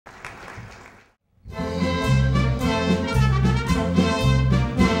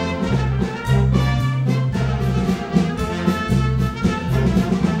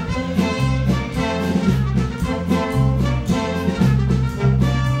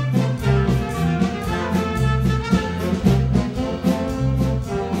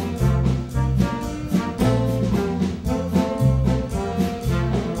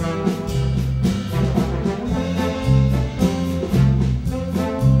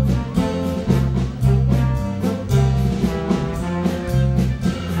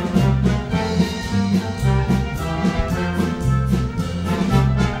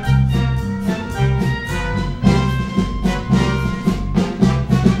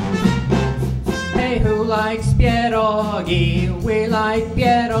likes pierogi? We like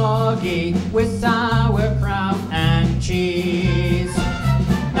pierogi with sauerkraut and cheese.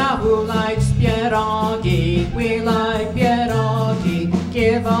 Now who likes pierogi? We like pierogi.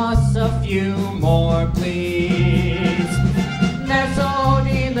 Give us a few more, please. They're so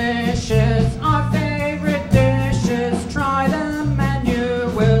delicious, our favorite dishes. Try them and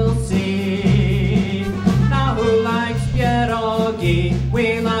you will see. Now who likes pierogi?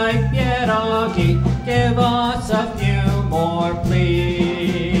 We like pierogi. Give us a few more,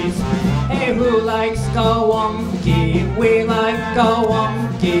 please. Hey, who likes gołąbki? We like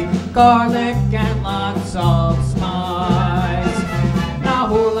gołąbki. Garlic and lots of spice. Now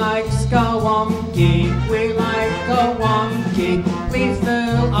who likes gołąbki? We like gołąbki. Please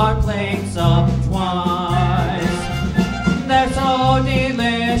fill our plates up twice. They're so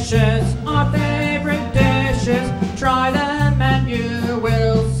delicious, our favorite dishes. Try them and you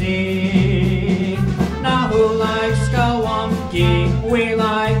will see. Now who likes gołąbki? We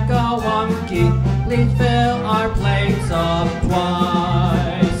like gołąbki. Please fill our plates up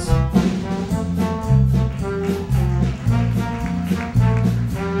twice.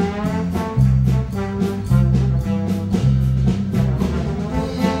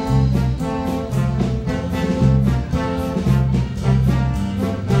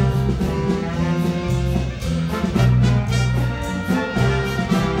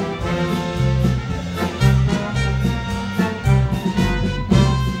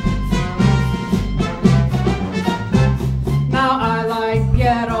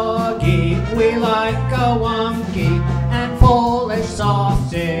 We like gołąbki and Polish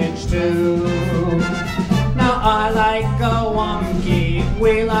sausage too. Now I like gołąbki,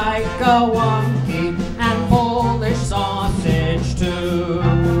 we like gołąbki.